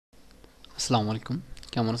আসসালামু আলাইকুম।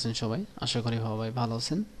 কেমন আছেন সবাই? আশা করি সবাই ভালো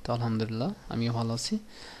আছেন। তো আলহামদুলিল্লাহ আমিও ভালো আছি।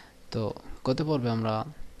 তো গত পর্বে আমরা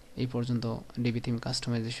এই পর্যন্ত ডিবি থিম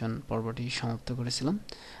কাস্টমাইজেশন পর্বটি সমাপ্ত করেছিলাম।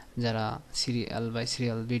 যারা সিরিয়াল বাই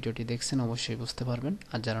সিরিয়াল ভিডিওটি দেখছেন অবশ্যই বুঝতে পারবেন,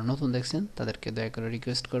 আর যারা নতুন দেখছেন তাদেরকে দয়া করে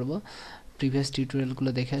রিকোয়েস্ট করব প্রিভিয়াস টিউটোরিয়ালগুলো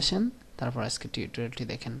দেখে আসেন, তারপর আজকে টিউটোরিয়ালটি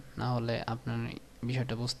দেখেন, না হলে আপনার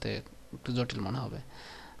বিষয়টা বুঝতে একটু জটিল মনে হবে।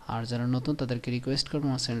 আর যারা নতুন তাদেরকে রিকোয়েস্ট করবো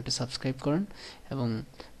আমার চ্যানেলটি সাবস্ক্রাইব করেন এবং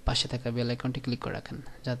পাশে থাকা বেল আইকনটি ক্লিক করে রাখেন,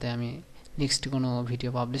 যাতে আমি নেক্সট কোনো ভিডিও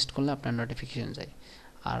পাবলিশ করলে আপনার নোটিফিকেশন যায়।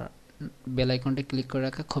 আর বেল আইকনটি ক্লিক করে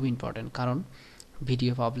রাখা খুব ইম্পর্টেন্ট, কারণ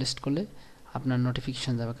ভিডিও পাবলিশ করলে আপনার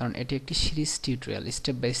নোটিফিকেশন যাবে, কারণ এটি একটি series tutorial,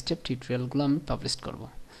 step by step টিউটোরিয়ালগুলো আমি পাবলিশ করব।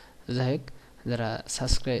 যাই হোক, যারা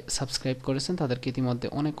সাবস্ক্রাইব করেছেন তাদেরকে ইতিমধ্যে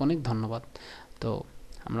অনেক অনেক ধন্যবাদ। তো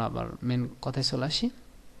আমরা আবার মেন কথায় চলে আসি।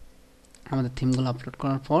 আমাদের থিমগুলো আপলোড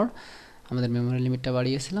করার পর আমাদের মেমোরি লিমিটটা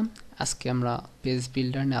বাড়িয়েছিলাম। আজকে আমরা পেজ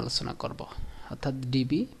বিল্ডার নিয়ে আলোচনা করব, অর্থাৎ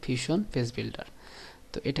ডিবি ফিউশন পেজ বিল্ডার।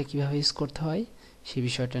 তো এটা কিভাবে ইউজ করতে হয় সেই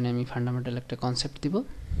বিষয়টা নিয়ে আমি ফান্ডামেন্টাল একটা কনসেপ্ট দিব।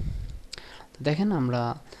 তো দেখেন, আমরা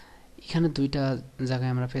এখানে দুইটা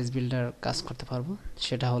জায়গায় আমরা পেজ বিল্ডার কাজ করতে পারবো।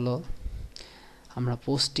 সেটা হলো আমরা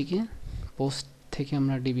পোস্ট থেকে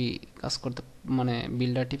আমরা ডিবি কাজ করতে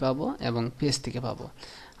বিল্ডারটি পাবো এবং পেজ থেকে পাবো।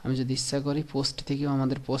 আমি যদি ইচ্ছা করি পোস্ট থেকেও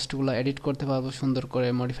আমাদের পোস্টগুলো এডিট করতে পারবো, সুন্দর করে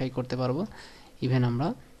মডিফাই করতে পারবো। ইভেন আমরা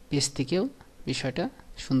পেজ থেকেও বিষয়টা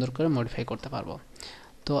সুন্দর করে মডিফাই করতে পারবো।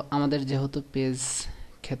 তো আমাদের যেহেতু পেজ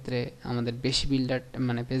ক্ষেত্রে আমাদের বেশি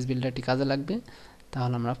পেজ বিল্ডারটি কাজে লাগবে,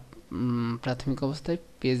 তাহলে আমরা প্রাথমিক অবস্থায়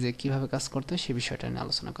পেজে কিভাবে কাজ করতে হয় সে বিষয়টা নিয়ে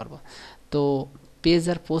আলোচনা করব। তো পেজ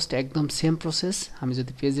আর পোস্ট একদম সেম প্রসেস। আমি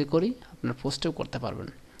যদি পেজে করি আপনার পোস্টেও করতে পারবেন,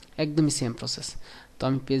 একদমই সেম প্রসেস। তো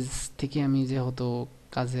আমি পেজ থেকে আমি যেহেতু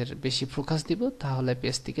কাজের বেশি ফোকাস দিব, তাহলে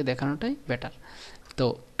পেজ থেকে দেখানোটাই বেটার। তো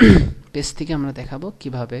পেজ থেকে আমরা দেখাবো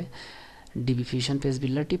কিভাবে DB fusion page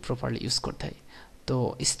বিল্ডারটি properly use করতে হয়। তো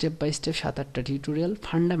step by step 7-8টা tutorial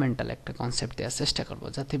fundamental একটা কনসেপ্ট দেওয়ার চেষ্টা করব,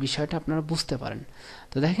 যাতে বিষয়টা আপনারা বুঝতে পারেন।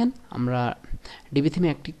 তো দেখেন, আমরা ডিবি থিমে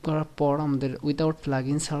অ্যাক্টিভ করার পর আমাদের উইদাউট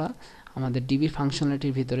প্লাগইন ছাড়া আমাদের ডিবি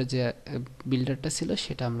ফাংশনালিটির ভিতরে যে বিল্ডারটা ছিল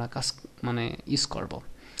সেটা আমরা ইউজ করব।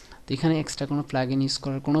 তো এখানে এক্সট্রা কোনো প্লাগইন ইউজ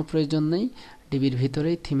করার কোনো প্রয়োজন নেই। ডিবির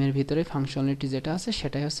ভিতরেই থিমের ভিতরে ফাংশনালিটি যেটা আছে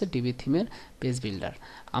সেটাই হচ্ছে ডিবি থিমের পেজ বিল্ডার।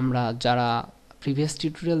 আমরা যারা প্রিভিয়াস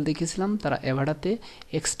টিউটোরিয়াল দেখেছিলাম তারা এভাডাতে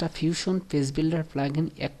extra fusion page builder plugin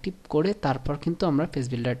active করে তারপর কিন্তু আমরা পেজ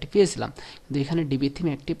বিল্ডারটি পেয়েছিলাম, কিন্তু এখানে ডিবি থিম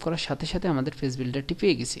অ্যাক্টিভ করার সাথে সাথে আমাদের পেজ বিল্ডারটি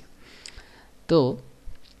পেয়ে গেছি। তো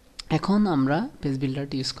এখন আমরা পেজ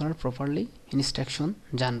বিল্ডারটি ইউজ করার প্রপারলি ইনস্ট্রাকশন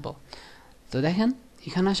জানব। তো দেখেন,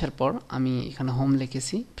 এখানে আসার পর আমি এখানে হোম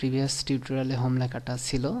লিখেছি, প্রিভিয়াস টিউটোরিয়ালে হোম লেখাটা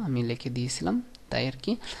ছিল, আমি লিখে দিয়েছিলাম তাই আর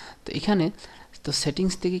কি। তো এখানে তো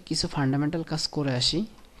সেটিংস থেকে কিছু ফান্ডামেন্টাল কাজ করে আসি,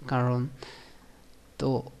 কারণ তো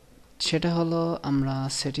সেটা হলো আমরা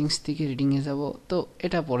সেটিংস থেকে রিডিংয়ে যাব। তো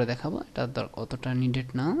এটা পরে দেখাবো, এটা অতটা নিডেড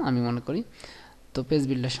না আমি মনে করি। তো পেজ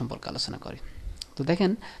বিল্ডার সম্পর্কে আলোচনা করি। তো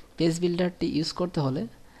দেখেন, পেজ বিল্ডারটি ইউজ করতে হলে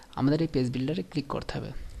আমাদের এই পেজ বিল্ডারে ক্লিক করতে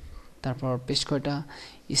হবে। তারপর বেশ কয়টা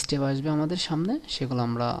স্টেপ আসবে আমাদের সামনে, সেগুলো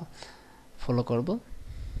আমরা ফলো করব।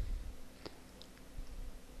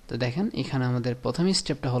 তো দেখেন, এখানে আমাদের প্রথম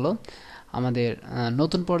স্টেপটা হলো আমাদের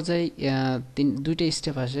নতুন পর্যায়ে দুইটা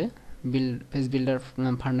স্টেপ আসে পেজ বিল্ডার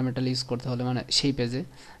ফান্ডামেন্টাল ইউজ করতে হলে, সেই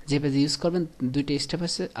যে পেজে ইউজ করবেন দুইটা স্টেপ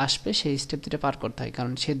আসবে, সেই স্টেপ দুটো পার করতে হয়।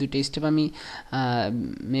 কারণ সেই দুইটা স্টেপ আমি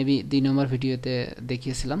মেবি 2 নম্বর ভিডিওতে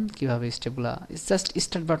দেখিয়েছিলাম কীভাবে স্টেপগুলো, জাস্ট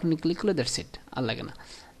স্টার্ট বাটনে ক্লিক করলে দ্যাটস ইট, আর লাগে না।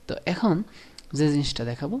 তো এখন যে জিনিসটা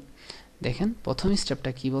দেখাবো, দেখেন প্রথম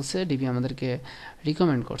স্টেপটা কি বলছে, ডিবি আমাদেরকে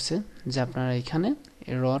রিকমেন্ড করছে যে আপনারা এখানে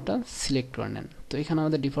রটা সিলেক্ট করে নেন। তো এখানে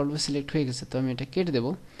আমাদের ডিফল্টভাবে সিলেক্ট হয়ে গেছে, তো আমি এটা কেটে দেব।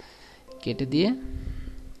 কেটে দিয়ে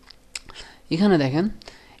এখানে দেখেন,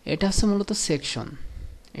 এটা হচ্ছে মূলত সেকশন,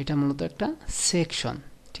 এটা মূলত একটা সেকশন,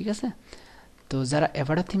 ঠিক আছে। তো যারা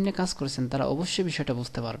এভাডা থিম নিয়ে কাজ করেছেন তারা অবশ্যই বিষয়টা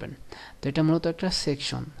বুঝতে পারবেন। তো এটা মূলত একটা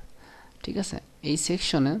সেকশন, ঠিক আছে। এই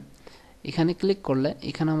সেকশনে এখানে ক্লিক করলে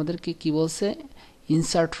এখানে আমাদেরকে কি বলছে,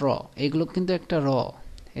 ইনসার্ট র, এগুলো কিন্তু একটা র,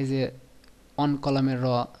 এই যে 1 কলামের র,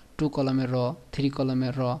 2 কলামের র, 3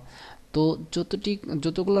 কলামের র। তো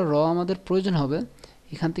যতগুলো র আমাদের প্রয়োজন হবে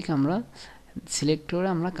এখান থেকে আমরা সিলেক্ট করে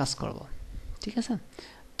আমরা কাজ করব, ঠিক আছে।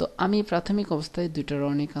 তো আমি প্রাথমিক অবস্থায় 2টা র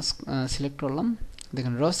নিয়ে কাজ সিলেক্ট করলাম।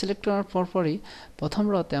 দেখেন, র সিলেক্ট করার পরপরই প্রথম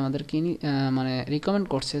রতে আমাদেরকে রিকমেন্ড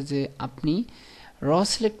করছে যে আপনি র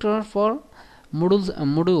সিলেক্ট করার পর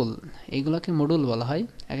মডিউল, এইগুলোকে মডিউল বলা হয়,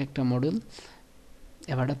 এক একটা মডিউল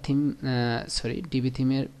এভাডা থিম ডিবি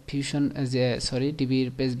থিমের ফিউশন ডিবির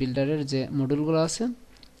পেজ বিল্ডারের যে মডিউলগুলো আছে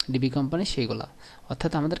ডিবি কোম্পানি, সেইগুলো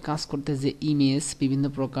অর্থাৎ আমাদের কাজ করতে যে ইমেজ, বিভিন্ন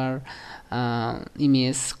প্রকার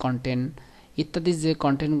ইমেজ কন্টেন্ট ইত্যাদি যে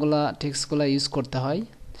কন্টেন্টগুলো টেক্সটগুলো ইউজ করতে হয়,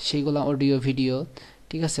 সেইগুলো অডিও ভিডিও,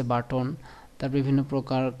 ঠিক আছে, বাটন, তার বিভিন্ন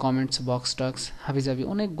প্রকার কমেন্টস বক্স টক্স হাবিজাবি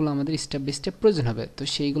অনেকগুলো আমাদের স্টেপ বাই স্টেপ প্রয়োজন হবে। তো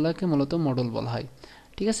সেইগুলোকে মূলত মডুল বলা হয়,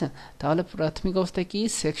 ঠিক আছে। তাহলে প্রাথমিক অবস্থায় কি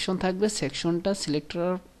সেকশন থাকবে, সেকশনটা সিলেক্টর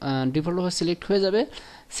ডিফল্টভাবে সিলেক্ট হয়ে যাবে।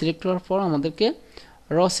 সিলেক্ট হওয়ার পর আমাদেরকে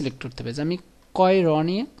র সিলেক্ট করতে হবে যে আমি কয় র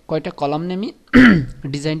নিয়ে কয়টা কলাম নিয়ে আমি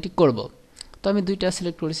ডিজাইনটি করব। তো আমি দুইটা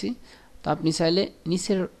সিলেক্ট করেছি। তো আপনি চাইলে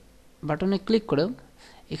নিচের বাটনে ক্লিক করে,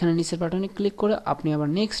 এখানে নিচের বাটনে ক্লিক করে আপনি আবার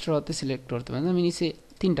নেক্সট রতে সিলেক্ট করতে পারেন। আমি নিচে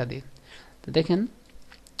 3টা দিই, তো দেখেন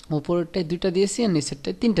উপরেরটায় 2টা দিয়েছি আর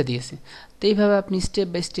নিচেরটায় 3টা দিয়েছি। তো এইভাবে আপনি স্টেপ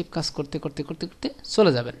বাই স্টেপ কাজ করতে করতে করতে করতে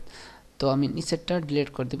চলে যাবেন। তো আমি নিচেরটা ডিলিট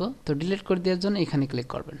করে দিব। তো ডিলিট করে দেওয়ার জন্য এখানে ক্লিক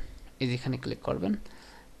করবেন, এই যে এখানে ক্লিক করবেন,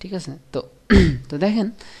 ঠিক আছে। তো তো দেখেন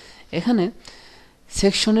এখানে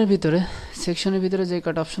সেকশনের ভিতরে যে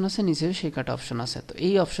কাট অপশন আছে নিচে সেই কাট অপশন আছে। তো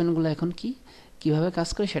এই অপশনগুলো এখন কিভাবে কাজ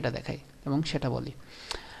করে সেটা দেখাই এবং সেটা বলি।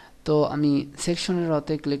 তো আমি সেকশনের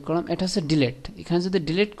রতে ক্লিক করলাম, এটা হচ্ছে ডিলিট। এখানে যদি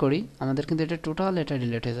ডিলিট করি আমাদের কিন্তু এটা টোটাল এটা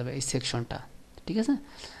ডিলিট হয়ে যাবে এই সেকশনটা, ঠিক আছে।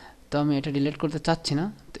 তো আমি এটা ডিলিট করতে চাচ্ছি না।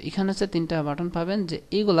 তো এখানে হচ্ছে 3টা বাটন পাবেন যে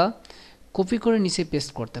এইগুলা কপি করে নিচে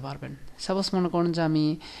পেস্ট করতে পারবেন। সাপোজ মনে করেন যে আমি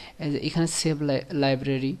এখানে সেভ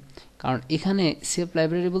লাইব্রেরি, কারণ এখানে সেভ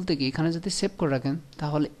লাইব্রেরি বলতে কি এখানে যদি সেভ করে রাখেন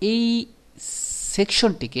তাহলে এই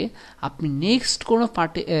সেকশনটিকে আপনি নেক্সট কোনো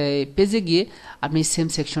পেজে গিয়ে আপনি সেম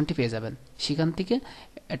সেকশনটি পেয়ে যাবেন, সেখান থেকে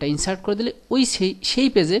এটা ইনসার্ট করে দিলে ওই সেই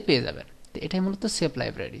পেজে পেয়ে যাবেন। তো এটাই মূলত সেভ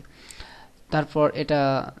লাইব্রেরি। তারপর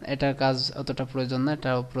এটার কাজ অতটা প্রয়োজন না,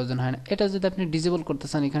 এটাও প্রয়োজন হয় না। এটা যদি আপনি ডিজেবল করতে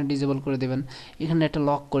চান এখানে ডিজেবল করে দেবেন, এখানে এটা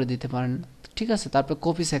লক করে দিতে পারেন, ঠিক আছে। তারপর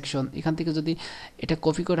কপি সেকশন, এখান থেকে যদি এটা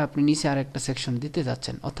কপি করে আপনি নিচে আর একটা সেকশন দিতে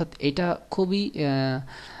যাচ্ছেন, অর্থাৎ এটা খুবই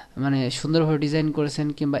মানে সুন্দরভাবে ডিজাইন করেছেন,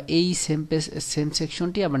 কিংবা এই সেম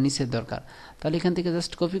সেকশনটি আবার নিচের দরকার, তাহলে এখান থেকে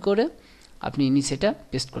জাস্ট কপি করে আপনি নিচেটা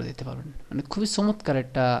পেস্ট করে দিতে পারবেন। মানে খুবই চমৎকার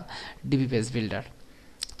একটা ডিবি পেজ বিল্ডার।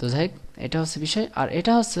 তো যাই হোক, এটা হচ্ছে বিষয়। আর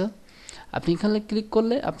এটা হচ্ছে আপনি এখানে ক্লিক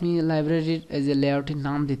করলে আপনি লাইব্রেরির এই যে লেআউটের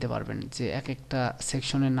নাম দিতে পারবেন, যে এক একটা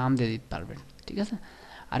সেকশনের নাম দিয়ে দিতে পারবেন, ঠিক আছে।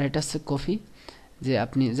 আর এটা হচ্ছে কপি, যে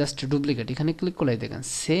আপনি জাস্ট ডুপ্লিকেট, এখানে ক্লিক করলেই দেখেন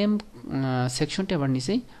সেম সেকশনটি আবার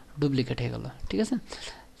নিচেই ডুপ্লিকেট হয়ে গেল, ঠিক আছে।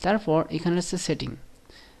 তারপর এখানে হচ্ছে সেটিং।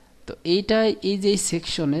 তো এইটাই এই যে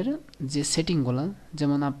সেকশনের যে সেটিংগুলো,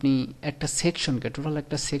 যেমন আপনি একটা সেকশনকে টোটাল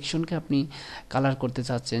একটা সেকশনকে আপনি কালার করতে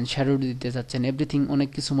চাচ্ছেন, শ্যাডো দিতে চাচ্ছেন, এভরিথিং অনেক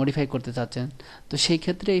কিছু মডিফাই করতে চাচ্ছেন, তো সেই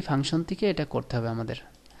ক্ষেত্রে এই ফাংশন থেকে এটা করতে হবে আমাদের,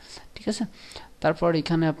 ঠিক আছে। তারপর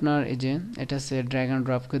এখানে আপনার এই যে এটা হচ্ছে ড্র্যাগ অ্যান্ড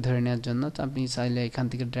ড্রপকে ধরে নেওয়ার জন্য। তো আপনি চাইলে এখান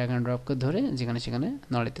থেকে ড্র্যাগ অ্যান্ড ড্রপকে ধরে যেখানে সেখানে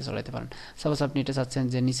নড়াইতে চড়াইতে পারেন। সাপোজ আপনি এটা চাচ্ছেন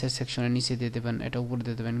যে নিচের সেকশনে নিচে দিয়ে দেবেন, এটা উপরে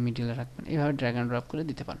দিয়ে দেবেন, মিডিলে রাখবেন, এইভাবে ড্র্যাগ অ্যান্ড ড্রপ করে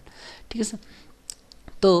দিতে পারেন, ঠিক আছে।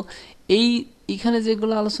 তো এইখানে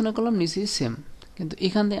যেগুলো আলোচনা করলাম নিচেই সেম, কিন্তু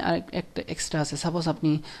এখানে একটা এক্সট্রা আছে। সাপোজ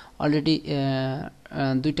আপনি অলরেডি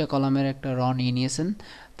 2টা কলামের একটা র নিয়ে নিয়েছেন,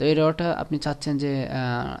 তো এই রটা আপনি চাচ্ছেন যে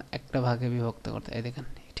একটা ভাগে বিভক্ত করতে, এই দেখেন,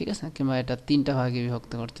 ঠিক আছে, কিংবা এটা 3টা ভাগে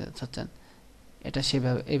বিভক্ত করতে চাচ্ছেন, এটা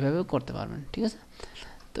এইভাবেও করতে পারবেন, ঠিক আছে।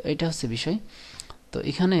 তো এটা হচ্ছে বিষয়। তো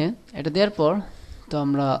এখানে এটা দেওয়ার পর তো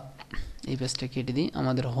আমরা এই পেজটা কেটে দিই,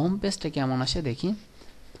 আমাদের হোম পেজটা কেমন আসে দেখি।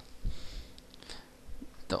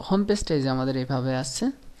 তো হোম পেজটা যে আমাদের এইভাবে আসছে।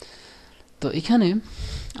 তো এখানে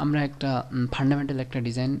আমরা একটা ফান্ডামেন্টাল একটা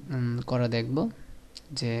ডিজাইন করা দেখব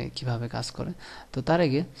যে কিভাবে কাজ করে। তো তার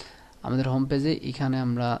আগে আমাদের হোম পেজে এখানে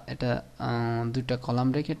আমরা এটা 2টা কলাম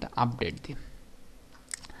রেখে একটা আপডেট দিই।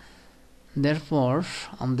 দেয়ারপর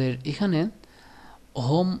আমাদের এখানে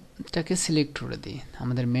হোমটাকে সিলেক্ট করে দিই,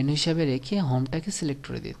 আমাদের মেনু হিসাবে রেখে হোমটাকে সিলেক্ট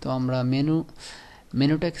করে দিই। তো আমরা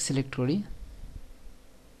মেনুটাকে সিলেক্ট করি,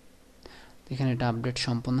 এখানে এটা আপডেট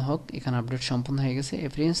সম্পন্ন হোক। এখানে আপডেট সম্পন্ন হয়ে গেছে।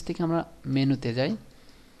 এফিরিয়েন্স থেকে আমরা মেনুতে যাই।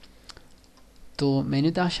 তো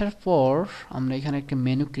মেনুতে আসার পর আমরা এখানে একটা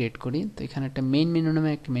মেনু ক্রিয়েট করি। তো এখানে একটা মেইন মেনু নামে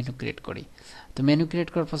একটা মেনু ক্রিয়েট করি। তো মেনু ক্রিয়েট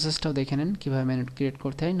করার প্রসেসটাও দেখে নেন কীভাবে মেনু ক্রিয়েট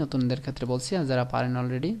করতে হয়, নতুনদের ক্ষেত্রে বলছি, আর যারা পারেন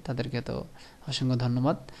অলরেডি তাদেরকে তো অসংখ্য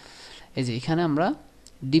ধন্যবাদ। এই যে এখানে আমরা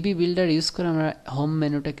ডিবি বিল্ডার ইউজ করে আমরা হোম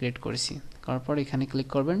মেনুটা ক্রিয়েট করেছি। করার পর এখানে ক্লিক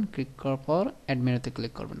করবেন, ক্লিক করার পর অ্যাড মেনুতে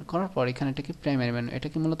ক্লিক করবেন, করার পর এখানে এটা কি প্রাইমারি মেনু,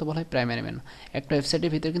 এটাকে মূলত বলা হয় প্রাইমারি মেনু। একটা ওয়েবসাইটের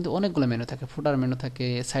ভিতরে কিন্তু অনেকগুলো মেনু থাকে, ফুটার মেনু থাকে,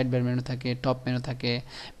 সাইড বার মেনু থাকে, টপ মেনু থাকে,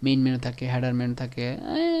 মেইন মেনু থাকে, হেডার মেনু থাকে,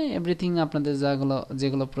 এভরিথিং আপনাদের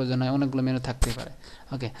যেগুলো প্রয়োজন হয় অনেকগুলো মেনু থাকতেই পারে।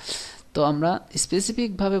 ওকে, তো আমরা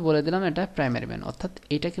স্পেসিফিকভাবে বলে দিলাম এটা প্রাইমারি মেনু, অর্থাৎ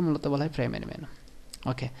এটাকে মূলত বলা হয় প্রাইমারি মেনু।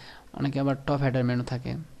 ওকে, অনেকে আবার টপ হেডার মেনু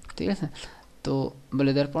থাকে, ঠিক আছে। তো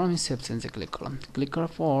বলে দেওয়ার পর আমি সেভ চেঞ্জে ক্লিক করলাম। ক্লিক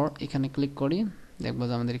করার পর এখানে ক্লিক করি, দেখবো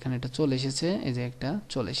যে আমাদের এখানে এটা চলে এসেছে, এই যে একটা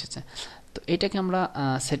চলে এসেছে। তো এটাকে আমরা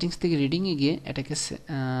সেটিংস থেকে রিডিংয়ে গিয়ে এটাকে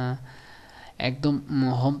একদম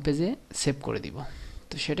হোম পেজে সেভ করে দিব।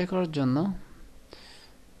 তো সেটা করার জন্য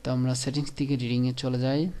তো আমরা সেটিংস থেকে রিডিংয়ে চলে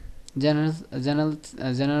যাই।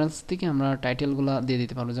 জেনারেলস থেকে আমরা টাইটেলগুলো দিয়ে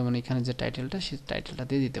দিতে পারবো, যেমন এখানে যে টাইটেলটা সেই টাইটেলটা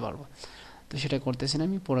দিয়ে দিতে পারবো। তো সেটা করতেছি না,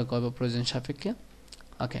 আমি পরে করবো প্রয়োজন সাপেক্ষে।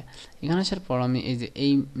 ওকে, এখানে আসার পর আমি এই যে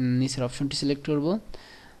এই নিচের অপশনটি সিলেক্ট করব,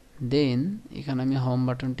 দেন এখানে আমি হোম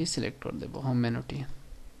বাটনটি সিলেক্ট করে দেবো, হোম মেনুটি।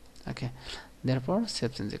 ওকে, তারপর সেভ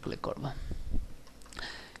চেঞ্জে ক্লিক করব।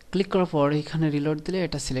 ক্লিক করার পর এখানে রিলোড দিলে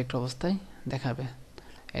এটা সিলেক্ট অবস্থায় দেখাবে,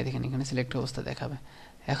 এই দেখেন এখানে সিলেক্ট অবস্থা দেখাবে।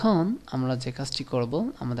 এখন আমরা যে কাজটি করব,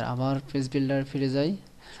 আমাদের আবার পেজ বিল্ডার ফিরে যাই।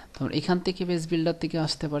 তো আমরা এখান থেকে পেজ বিল্ডার থেকে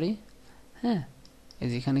আসতে পারি। হ্যাঁ, এই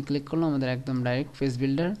যে এখানে ক্লিক করলাম, আমাদের একদম ডাইরেক্ট পেজ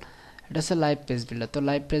বিল্ডার। এটা হচ্ছে লাইভ পেজ বিল্ডার। তো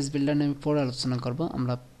লাইভ পেজ বিল্ডার নিয়ে আমি পরে আলোচনা করব।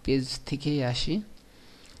 আমরা পেজ থেকেই আসি।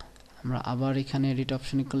 আমরা আবার এখানে এডিট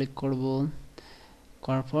অপশনে ক্লিক করব।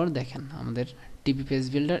 করার পর দেখেন আমাদের টিভি পেজ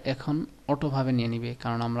বিল্ডার এখন অটোভাবে নিয়ে নিবে,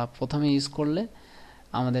 কারণ আমরা প্রথমে ইউজ করলে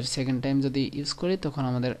আমাদের সেকেন্ড টাইম যদি ইউজ করি তখন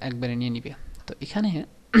আমাদের একবারে নিয়ে নিবে। তো এখানে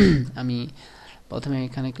আমি প্রথমে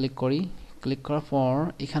এখানে ক্লিক করি। ক্লিক করার পর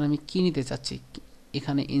এখানে আমি কি নিতে চাচ্ছি,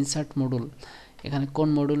 এখানে ইনসার্ট মডিউল, এখানে কোন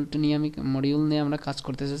মডিউলটি নিয়ে মডিউল নিয়ে আমরা কাজ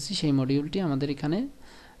করতে চাচ্ছি সেই মডিউলটি আমাদের এখানে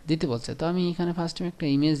দিতে বলছে। তো আমি এখানে ফার্স্ট টাইম একটা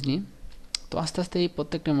ইমেজ নিই। তো আস্তে আস্তে এই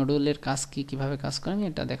প্রত্যেকটা মডিউলের কাজ কীভাবে কাজ করে আমি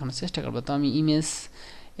এটা দেখানোর চেষ্টা করবো। তো আমি ইমেজ,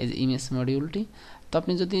 এই যে ইমেজ মডিউলটি, তো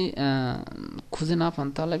আপনি যদি খুঁজে না পান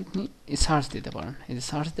তাহলে আপনি সার্চ দিতে পারেন, এই যে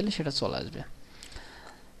সার্চ দিলে সেটা চলে আসবে।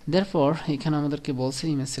 দেরপর এখানে আমাদেরকে বলছে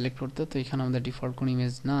ইমেজ সিলেক্ট করতে। তো এখানে আমাদের ডিফল্ট কোনো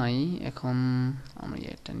ইমেজ নাই। এখন আমরা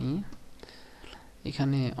এটা নিয়ে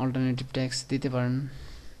এখানে অল্টারনেটিভ টেক্সট দিতে পারেন।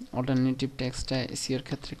 অল্টারনেটিভ টেক্সটটা এসইওর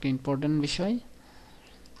ক্ষেত্রে একটা ইম্পর্টেন্ট বিষয়,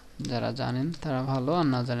 যারা জানেন তারা ভালো, আর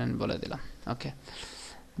না জানেন বলে দিলাম। ওকে,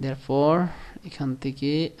 দেরপর এখান থেকে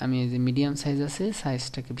আমি এই যে মিডিয়াম সাইজ আছে,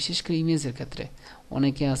 সাইজটাকে বিশেষ করে ইমেজের ক্ষেত্রে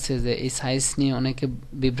অনেকে আছে যে এই সাইজ নিয়ে অনেকে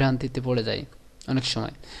বিভ্রান্তিতে পড়ে যায় অনেক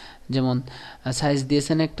সময়। যেমন সাইজ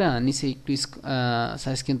দিয়েছেন একটা, নিচে একটু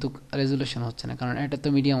সাইজ কিন্তু রেজুলেশন হচ্ছে না, কারণ এটা তো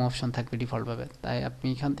মিডিয়াম অপশন থাকবে ডিফল্টভাবে। তাই আপনি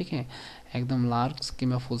এখান থেকে একদম লার্জ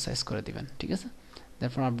কিংবা ফুল সাইজ করে দিবেন, ঠিক আছে।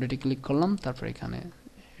 তারপর আপডেটে ক্লিক করলাম, তারপর এখানে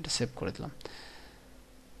এটা সেভ করে দিলাম।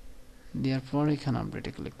 দেওয়ার পর এখানে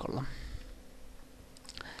আপডেটে ক্লিক করলাম।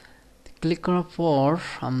 ক্লিক করার পর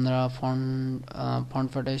আমরা ফন্ট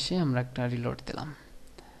ফাটে এসে আমরা একটা রিলোড দিলাম।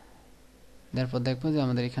 তারপর দেখবো যে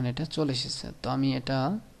আমাদের এখানে এটা চলে এসেছে। তো আমি এটা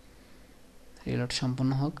রিলোড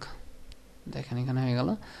সম্পূর্ণ হোক, দেখেন এখানে হয়ে গেল।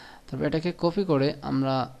 তারপর এটাকে কপি করে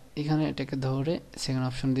আমরা এখানে এটাকে ধরে সেকেন্ড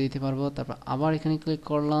অপশন দিয়ে দিতে পারবো। তারপর আবার এখানে ক্লিক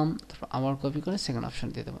করলাম, তারপর আবার কপি করে সেকেন্ড অপশন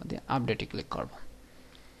দিয়ে দেবো, দিয়ে আপডেটে ক্লিক করবো।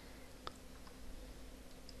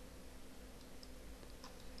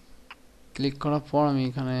 ক্লিক করার পর আমি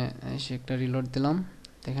এখানে এসে একটা রিলোড দিলাম,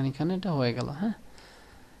 দেখেন এখানে এটা হয়ে গেল। হ্যাঁ,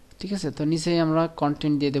 ঠিক আছে। তো নিচেই আমরা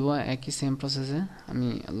কন্টেন্ট দিয়ে দেবো একই সেম প্রসেসে। আমি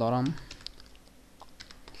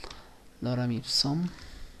লরাম ইপসম,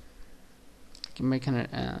 কিংবা এখানে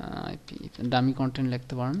ডামি কন্টেন্ট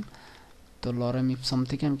লিখতে পারেন। তো লরাম ইপসম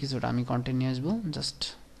থেকে আমি কিছু ডামি কন্টেন্ট নিয়ে আসবো জাস্ট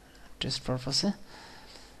টেস্ট পারপাসে।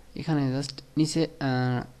 এখানে জাস্ট নিচে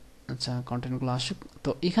আচ্ছা কন্টেন্টগুলো আসুক। তো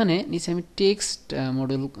এখানে নিচে আমি টেক্সট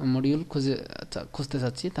মডিউল খুঁজতে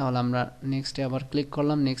চাচ্ছি। তাহলে আমরা নেক্সটে আবার ক্লিক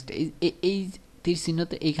করলাম। নেক্সট এই তীর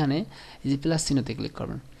চিহ্নতে এইখানে এই যে প্লাস চিহ্নতে ক্লিক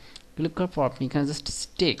করবেন। ক্লিক করার পর আপনি এখানে জাস্ট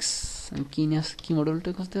টেক্সট, আমি কি মডিউলটা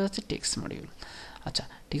খুঁজতে চাচ্ছি, টেক্সট মডিউল। আচ্ছা,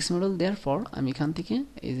 টেক্সট মডিউল দেওয়ার পর আমি এখান থেকে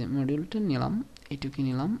এই যে মডিউলটা নিলাম, এইটুকু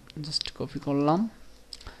নিলাম, জাস্ট কপি করলাম।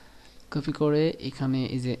 কপি করে এখানে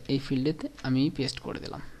এই যে এই ফিল্ডেতে আমি পেস্ট করে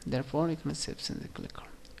দিলাম। দেওয়ার পর এখানে সেভ চেঞ্জে ক্লিক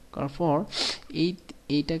করলাম। করার পর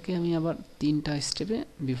এইটাকে আমি আবার তিনটা স্টেপে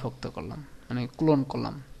বিভক্ত করলাম, মানে ক্লোন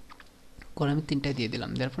করলাম, করে আমি তিনটায় দিয়ে দিলাম।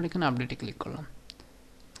 দেওয়ার পর এখানে আপডেটে ক্লিক করলাম।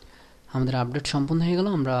 আমাদের আপডেট সম্পূর্ণ হয়ে গেল।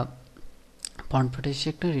 আমরা ফন্ট ফাটে এসে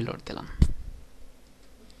একটা রিলোড দিলাম।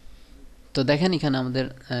 তো দেখেন এখানে আমাদের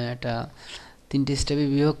এটা তিনটে স্টেপে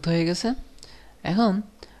বিভক্ত হয়ে গেছে। এখন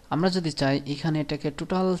আমরা যদি চাই এখানে এটাকে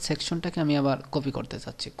টোটাল সেকশনটাকে আমি আবার কপি করতে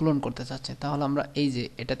চাচ্ছি, ক্লোন করতে চাচ্ছি, তাহলে আমরা এই যে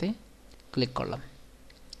এটাতে ক্লিক করলাম।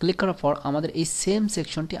 ক্লিক করার পর আমাদের এই সেম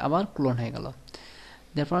সেকশনটি আবার ক্লোন হয়ে গেল।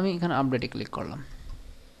 তারপর আমি এখানে আপডেটে ক্লিক করলাম।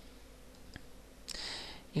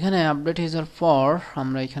 এখানে আপডেট হয়ে যাওয়ার পর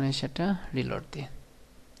আমরা এখানে সেটা রিলোড দিই।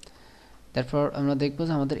 তারপর আমরা দেখবো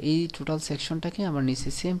যে আমাদের এই টোটাল সেকশনটাকে আমার নিচে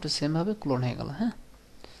সেম টু সেম ভাবে ক্লোন হয়ে গেল। হ্যাঁ,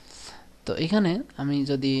 তো এখানে আমি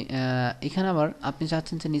যদি এখানে আবার আপনি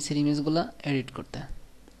চাচ্ছেন যে নিচের ইমেজগুলো এডিট করতে,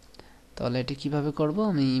 তাহলে এটা কিভাবে করব,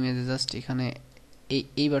 আমি ইমেজে জাস্ট এখানে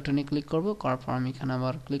এই বাটনে ক্লিক করব। করার পর আমি এখানে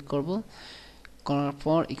আবার ক্লিক করব। করার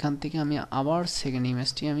পর এখান থেকে আমি আবার সেকেন্ড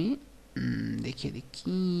ইমেজটি আমি দেখিয়ে দিই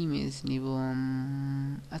কি ইমেজ নিব।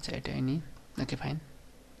 আচ্ছা, এটাই নিই। ওকে, ফাইন।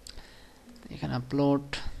 এখানে আপলোড,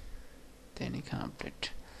 দেন এখানে আপডেট।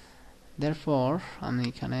 দেরপর আমি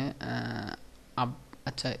এখানে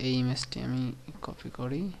আচ্ছা এই ইমেজটি আমি কপি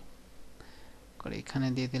করি। করে এখানে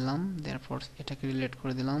দিয়ে দিলাম, তারপর এটাকে ডিলিট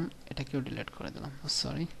করে দিলাম, এটাকেও ডিলিট করে দিলাম।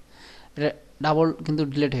 সরি, এটা ডাবল কিন্তু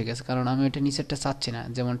ডিলিট হয়ে গেছে, কারণ আমি এটা নিচেরটা চাচ্ছি না।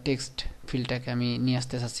 যেমন টেক্সট ফিল্ডটাকে আমি নিয়ে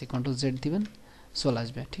আসতে চাচ্ছি, কন্ট্রোল জেড দিবেন, চলে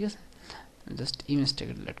আসবে। ঠিক আছে, জাস্ট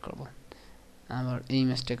ইমেজটাকে ডিলিট করব। আবার এই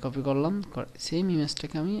ইমেজটাকে কপি করলাম, সেম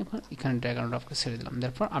ইমেজটাকে আমি এখন এখানে ড্র্যাগ অ্যান্ড ড্রপ করে ছেড়ে দিলাম,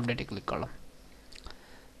 তারপর আপডেটে ক্লিক করলাম।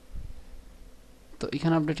 তো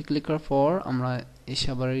এখানে আপডেটে ক্লিক করার পর আমরা এসে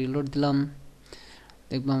আবার রিলোড দিলাম,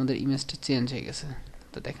 দেখবো আমাদের ইমেজটা চেঞ্জ হয়ে গেছে।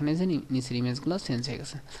 তো দেখেন এই যে নিচের ইমেজগুলো চেঞ্জ হয়ে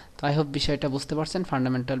গেছে। তো আই হোপ বিষয়টা বুঝতে পারছেন,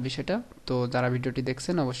 ফান্ডামেন্টাল বিষয়টা। তো যারা ভিডিওটি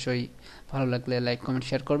দেখছেন অবশ্যই ভালো লাগলে লাইক কমেন্ট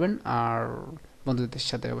শেয়ার করবেন, আর বন্ধুদের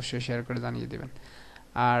সাথে অবশ্যই শেয়ার করে জানিয়ে দেবেন।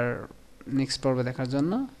 আর নেক্সট পর্বে দেখার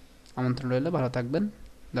জন্য আমন্ত্রণ রইল। ভালো থাকবেন,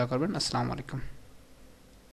 দোয়া করবেন। আসসালামু আলাইকুম।